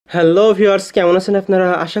Hello viewers, কেমন আছেন আপনারা?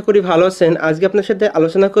 আশা করি ভালো আছেন। আজকে আপনার সাথে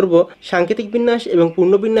আলোচনা করব সাংকেতিক বিন্যাস এবং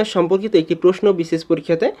পূর্ণবিন্যাস সম্পর্কিত একটি প্রশ্ন বিশেষ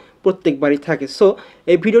পরীক্ষাতে প্রত্যেকবারই থাকে। সো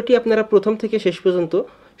এই ভিডিওটি আপনারা প্রথম থেকে শেষ পর্যন্ত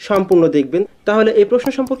সম্পূর্ণ দেখবেন। তাহলে এই প্রশ্ন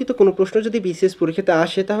সম্পর্কিত কোনো প্রশ্ন যদি বিশেষ পরীক্ষাতে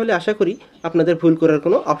আসে তাহলে আশা করি আপনাদের ভুল করার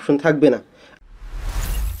কোনো অপশন থাকবে না।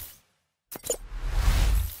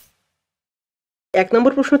 1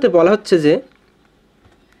 নম্বর প্রশ্নতে বলা হচ্ছে যে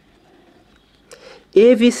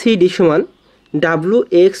ABCD সমান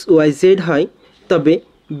WXYZ হয়, তবে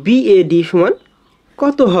BAD সমান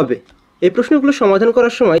কত হবে? এই প্রশ্নগুলো সমাধান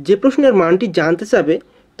করার সময় যে প্রশ্নের মানটি জানতে চাবে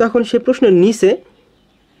তখন সে প্রশ্নের নিচে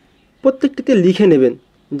প্রত্যেকটিতে লিখে নেবেন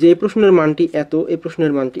যে এই প্রশ্নের মানটি এত, এই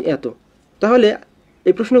প্রশ্নের মানটি এত। তাহলে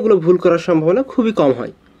এই প্রশ্নগুলো ভুল করার সম্ভাবনা খুবই কম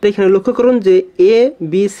হয়। এখানে লক্ষ্য করুন যে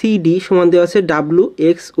ABCD সমান দেওয়া আছে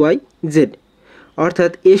WXYZ,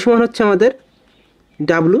 অর্থাৎ A সমান হচ্ছে আমাদের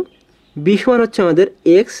W, B সমান হচ্ছে আমাদের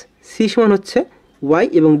X, C সমান হচ্ছে Y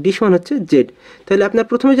এবং D সমান হচ্ছে Z। তাহলে আপনার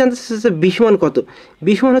প্রথমে জানতে চাচ্ছে যে B সমান কত? B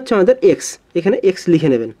সমান হচ্ছে আমাদের X, এখানে X লিখে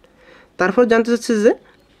নেবেন। তারপর জানতে চাচ্ছে যে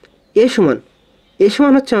A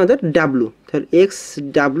সমান হচ্ছে আমাদের W, তাহলে X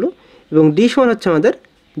W এবং D সমান হচ্ছে আমাদের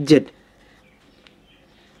Z,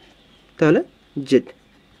 তাহলে Z,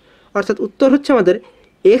 অর্থাৎ উত্তর হচ্ছে আমাদের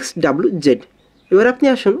XWZ। এবার আপনি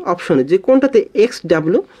আসুন অপশনে যে কোনটাতে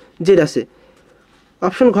XWZ আছে।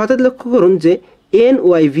 অপশন ঘতে লক্ষ্য করুন যে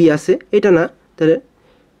NYV আছে, এটা না। তাহলে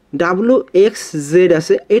WXZ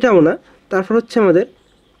আছে, এটাও না। তারপর হচ্ছে আমাদের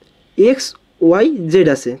XYZ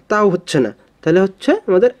আছে, তাও হচ্ছে না। তাহলে হচ্ছে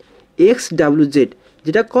আমাদের XWZ,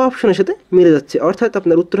 যেটা ক অপশনের সাথে মিলে যাচ্ছে, অর্থাৎ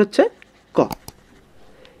আপনার উত্তর হচ্ছে ক,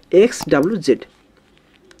 XWZ।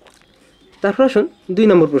 তারপর আসুন 2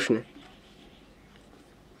 নম্বর প্রশ্নে।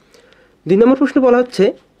 2 নম্বর প্রশ্নে বলা হচ্ছে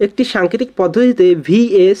একটি সাংকেতিক পদ্ধতিতে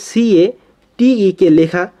VACA TE কে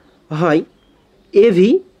লেখা হয়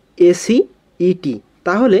AVACET,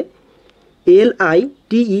 তাহলে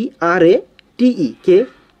LITERATE কে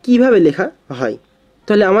কীভাবে লেখা হয়?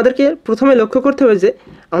 তাহলে আমাদেরকে প্রথমে লক্ষ্য করতে হবে যে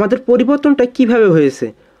আমাদের পরিবর্তনটা কিভাবে হয়েছে,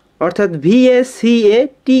 অর্থাৎ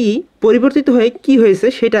VACATE পরিবর্তিত হয়ে কি হয়েছে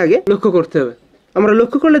সেটা আগে লক্ষ্য করতে হবে। আমরা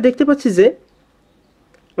লক্ষ্য করলে দেখতে পাচ্ছি যে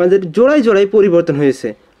আমাদের জোড়ায় জোড়ায় পরিবর্তন হয়েছে,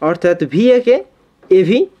 অর্থাৎ VA কে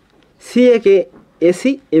AV, CA কে AC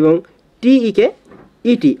এবং TE কে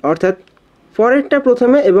ET, অর্থাৎ পরেরটা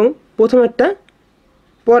প্রথমে এবং প্রথমেরটা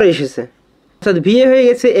পরে এসেছে। অর্থাৎ VA হয়ে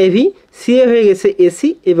গেছে AV, CA হয়ে গেছে AC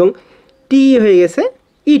এবং TE হয়ে গেছে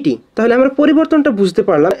ET। তাহলে আমরা পরিবর্তনটা বুঝতে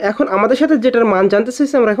পারলাম। এখন আমাদের সাথে যেটার মান জানতে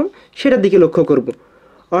চাইছি আমরা এখন সেটার দিকে লক্ষ্য করব,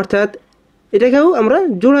 অর্থাৎ এটাকেও আমরা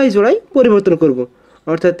জোড়ায় জোড়ায় পরিবর্তন করব।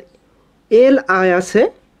 অর্থাৎ LI আছে,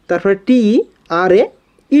 তারপরে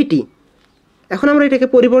TERAET। এখন আমরা এটাকে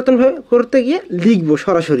পরিবর্তন করতে গিয়ে লিখব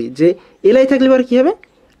সরাসরি যে LI থাকলে এবার কী হবে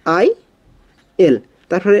IL,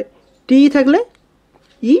 তারপরে TE থাকলে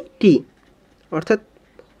ET, অর্থাৎ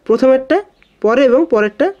প্রথমেরটা পরে এবং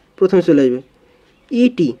পরেরটা প্রথমে চলে আসবে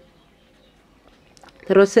ET।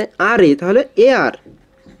 তারপর হচ্ছে RA, তাহলে AR।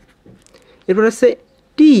 এরপর হচ্ছে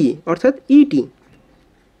TE, অর্থাৎ ET।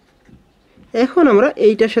 এখন আমরা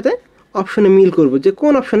এইটার সাথে অপশনে মিল করব যে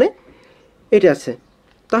কোন অপশনে এটা আছে।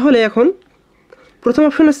 তাহলে এখন প্রথম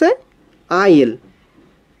অপশন আছে IL,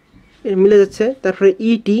 মিলে যাচ্ছে। তারপরে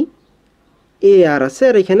ET AR আছে,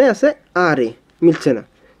 আর এখানে আছে RA, মিলছে না।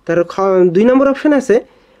 তারপর 2 নম্বর অপশানে আছে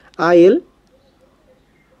IL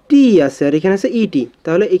TE আছে, আর এখানে আছে ET,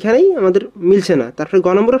 তাহলে এখানেই আমাদের মিলছে না। তারপরে গ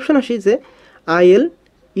নম্বর অপশান আসি যে IL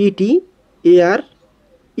ET AR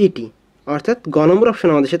ET, অর্থাৎ গ নম্বর অপশান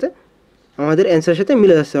আমাদের অ্যান্সারের সাথে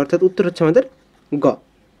মিলে যাচ্ছে, অর্থাৎ উত্তর হচ্ছে আমাদের গ।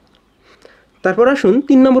 তারপর আসুন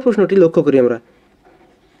 3 নম্বর প্রশ্নটি লক্ষ্য করি আমরা।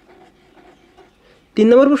 3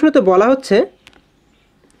 নম্বর প্রশ্নতে বলা হচ্ছে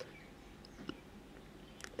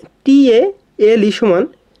TALE সমান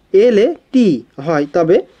LATE হয়,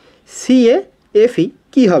 তবে CAFE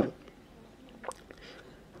কী হবে?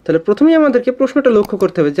 তাহলে প্রথমেই আমাদেরকে প্রশ্নটা লক্ষ্য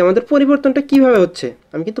করতে হবে যে আমাদের পরিবর্তনটা কিভাবে হচ্ছে।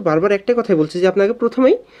 আমি কিন্তু বারবার একটাই কথাই বলছি যে আপনাকে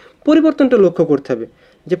প্রথমেই পরিবর্তনটা লক্ষ্য করতে হবে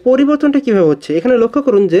যে পরিবর্তনটা কিভাবে হচ্ছে। এখানে লক্ষ্য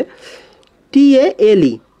করুন যে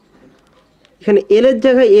TALE, এখানে L এর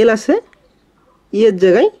জায়গায় L আছে, E এর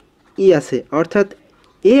জায়গায় E আছে, অর্থাৎ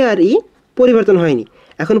A আর E পরিবর্তন হয়নি।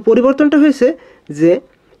 এখন পরিবর্তনটা হয়েছে যে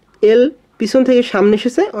L পিছন থেকে সামনে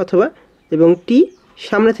এসেছে অথবা এবং T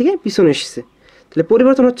সামনে থেকে পিছনে এসেছে। তাহলে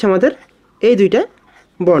পরিবর্তন হচ্ছে আমাদের এই দুইটা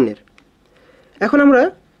বর্ণের। এখন আমরা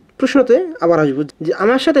প্রশ্নতে আবার আসবো যে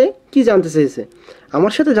আমার সাথে কি জানতে চেয়েছে।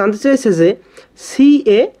 আমার সাথে জানতে চেয়েছে যে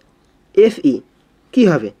CAFE কী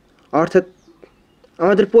হবে, অর্থাৎ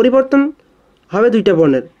আমাদের পরিবর্তন হবে দুইটা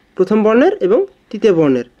বর্ণের, প্রথম বর্ণের এবং তৃতীয়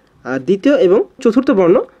বর্ণের, আর দ্বিতীয় এবং চতুর্থ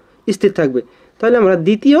বর্ণ স্থির থাকবে। তাহলে আমরা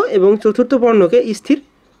দ্বিতীয় এবং চতুর্থ বর্ণকে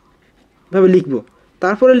স্থিরভাবে লিখব।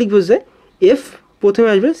 তারপরে লিখব যে এফ প্রথমে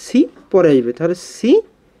আসবে, সি পরে আসবে, তাহলে সি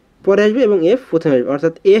পরে আসবে এবং এফ প্রথমে আসবে,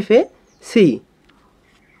 অর্থাৎ এফ এ সি।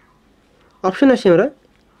 অপশন আসি আমরা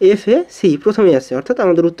এফ এ সি প্রথমেই আছে, অর্থাৎ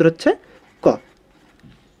আমাদের উত্তর হচ্ছে ক,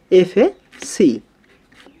 এফ এ সি।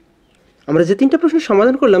 আমরা যে 3টা প্রশ্নের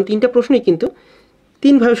সমাধান করলাম 3টা প্রশ্নই কিন্তু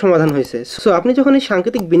 3ভাবে সমাধান হয়েছে। সো আপনি যখন এই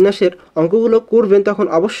সাংকেতিক বিন্যাসের অঙ্কগুলো করবেন তখন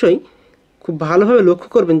অবশ্যই খুব ভালোভাবে লক্ষ্য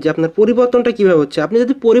করবেন যে আপনার পরিবর্তনটা কীভাবে হচ্ছে। আপনি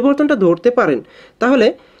যদি পরিবর্তনটা ধরতে পারেন তাহলে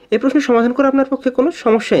এই প্রশ্নের সমাধান করা আপনার পক্ষে কোনো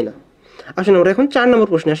সমস্যাই না। আসুন আমরা এখন 4 নম্বর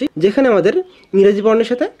প্রশ্নে আসি, যেখানে আমাদের ইংরেজি বর্ণের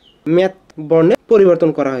সাথে ম্যাথ বর্ণে পরিবর্তন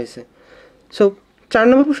করা হয়েছে। সো 4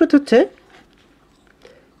 নম্বর প্রশ্নটি হচ্ছে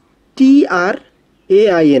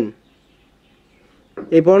TRAIN,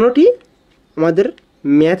 এই বর্ণটি আমাদের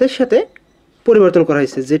ম্যাথের সাথে পরিবর্তন করা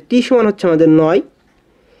হয়েছে, যে টি সমান হচ্ছে আমাদের 9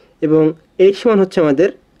 এবং 8 সমান হচ্ছে আমাদের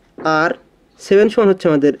আর, 7 সমান হচ্ছে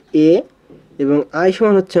আমাদের এ এবং আই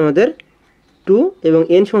সমান হচ্ছে আমাদের 2 এবং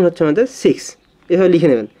এন সমান হচ্ছে আমাদের 6, এভাবে লিখে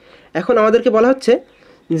নেবেন। এখন আমাদেরকে বলা হচ্ছে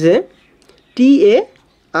যে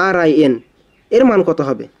TARIN এর মান কত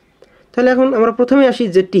হবে। তাহলে এখন আমরা প্রথমে আসি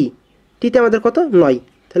যে টিতে আমাদের কত 9,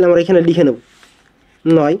 তাহলে আমরা এখানে লিখে নেব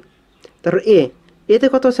 9। তারপর এতে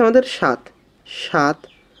কত হচ্ছে আমাদের 7,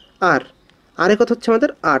 আর আরে কত হচ্ছে আমাদের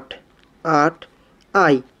 8,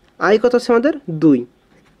 আই কত হচ্ছে আমাদের 2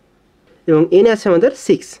 এবং এনে আছে আমাদের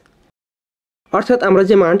 6, অর্থাৎ আমরা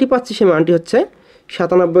যে মানটি পাচ্ছি সেই মানটি হচ্ছে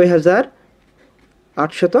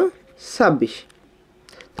 97,826।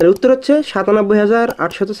 তাহলে উত্তর হচ্ছে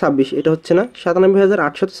 97,826, এটা হচ্ছে না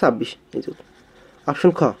 97,826, এই যে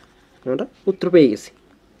অপশন খ, আমরা উত্তর পেয়ে গেছি।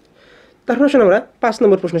 তারপর আসলে আমরা 5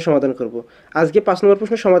 নম্বর প্রশ্নের সমাধান করব। আজকে 5 নম্বর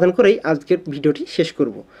প্রশ্নের সমাধান করেই আজকের ভিডিওটি শেষ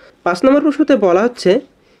করব। 5 নম্বর প্রশ্নতে বলা হচ্ছে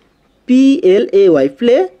PLAY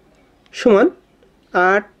প্লে সমান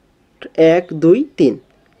 8, 1, 2, 3,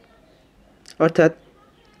 অর্থাৎ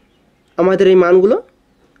আমাদের এই মানগুলো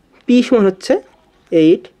P সমান হচ্ছে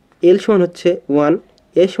 8, L সমান হচ্ছে 1,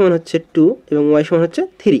 A সমান হচ্ছে 2 এবং Y সমান হচ্ছে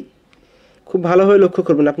 3। খুব ভালোভাবে লক্ষ্য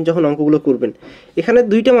করবেন আপনি যখন অঙ্কগুলো করবেন। এখানে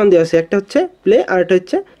 2টা মান দেওয়া আছে, একটা হচ্ছে প্লে আর একটা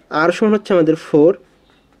হচ্ছে আর সমান হচ্ছে আমাদের 4,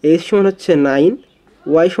 S সমান হচ্ছে 9,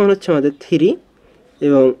 Y সমান হচ্ছে আমাদের 3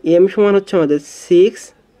 এবং M সমান হচ্ছে আমাদের 6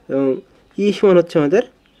 এবং E সমান হচ্ছে আমাদের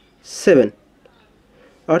 7।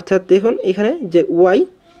 অর্থাৎ দেখুন এখানে যে Y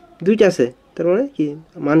 2টা আছে, তার মানে কি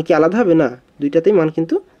মান কি আলাদা হবে না, 2টাতেই মান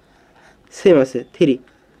কিন্তু সেম আছে 3।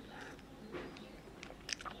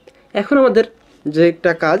 এখন আমাদের যে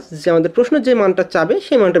একটা কাজ, যে আমাদের প্রশ্নের যে মানটা চাবে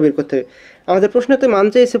সেই মানটা বের করতে হবে। আমাদের প্রশ্নতে মান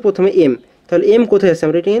চাইছে প্রথমে এম, তাহলে এম কোথায় আছে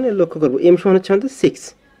আমরা এটা এখানে লক্ষ্য করবো। এম সমান হচ্ছে আমাদের 6,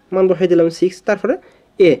 মান বসাই দিলাম 6। তারপরে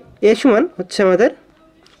এ সমান হচ্ছে আমাদের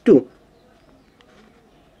 2,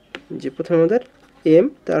 যে প্রথমে আমাদের এম,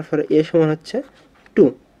 তারপরে এ সমান হচ্ছে 2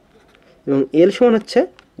 এবং এল সমান হচ্ছে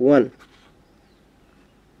 1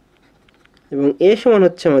 এবং এ সমান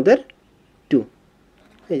হচ্ছে আমাদের 2।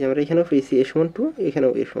 এই যে আমরা এখানেও পেয়েছি এ সমান 2,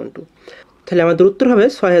 এখানেও এ সমান 2। তাহলে আমাদের উত্তর হবে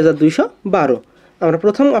 6212। আমরা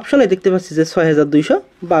প্রথম অপশনে দেখতে পাচ্ছি যে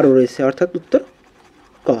 6212 রয়েছে, অর্থাৎ উত্তর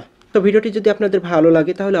ক। তো ভিডিওটি যদি আপনাদের ভালো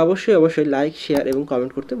লাগে তাহলে অবশ্যই লাইক, শেয়ার এবং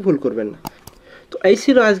কমেন্ট করতে ভুল করবেন না। তো এই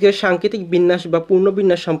ছিল আজকের সাংকেতিক বিন্যাস বা পূর্ণ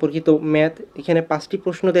বিন্যাস সম্পর্কিত ম্যাথ। এখানে 5টি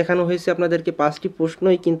প্রশ্ন দেখানো হয়েছে আপনাদেরকে, 5টি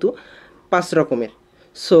প্রশ্নই কিন্তু 5 রকমের।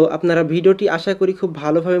 সো আপনারা ভিডিওটি আশা করি খুব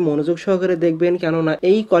ভালোভাবে মনোযোগ সহকারে দেখবেন, কেননা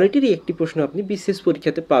এই কোয়ালিটিরই একটি প্রশ্ন আপনি বিসিএস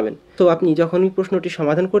পরীক্ষাতে পাবেন। তো আপনি যখনই প্রশ্নটি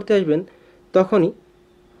সমাধান করতে আসবেন তখনই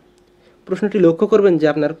প্রশ্নটি লক্ষ্য করবেন যে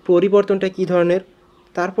আপনার পরিবর্তনটা কী ধরনের,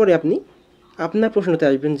 তারপরে আপনি আপনার প্রশ্নতে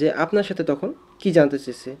আসবেন যে আপনার সাথে তখন কি জানতে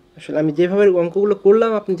চেয়েছে। আসলে আমি যেভাবে অঙ্কগুলো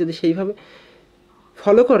করলাম আপনি যদি সেইভাবে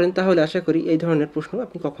ফলো করেন তাহলে আশা করি এই ধরনের প্রশ্ন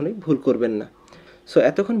আপনি কখনোই ভুল করবেন না। সো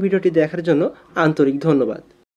এতক্ষণ ভিডিওটি দেখার জন্য আন্তরিক ধন্যবাদ।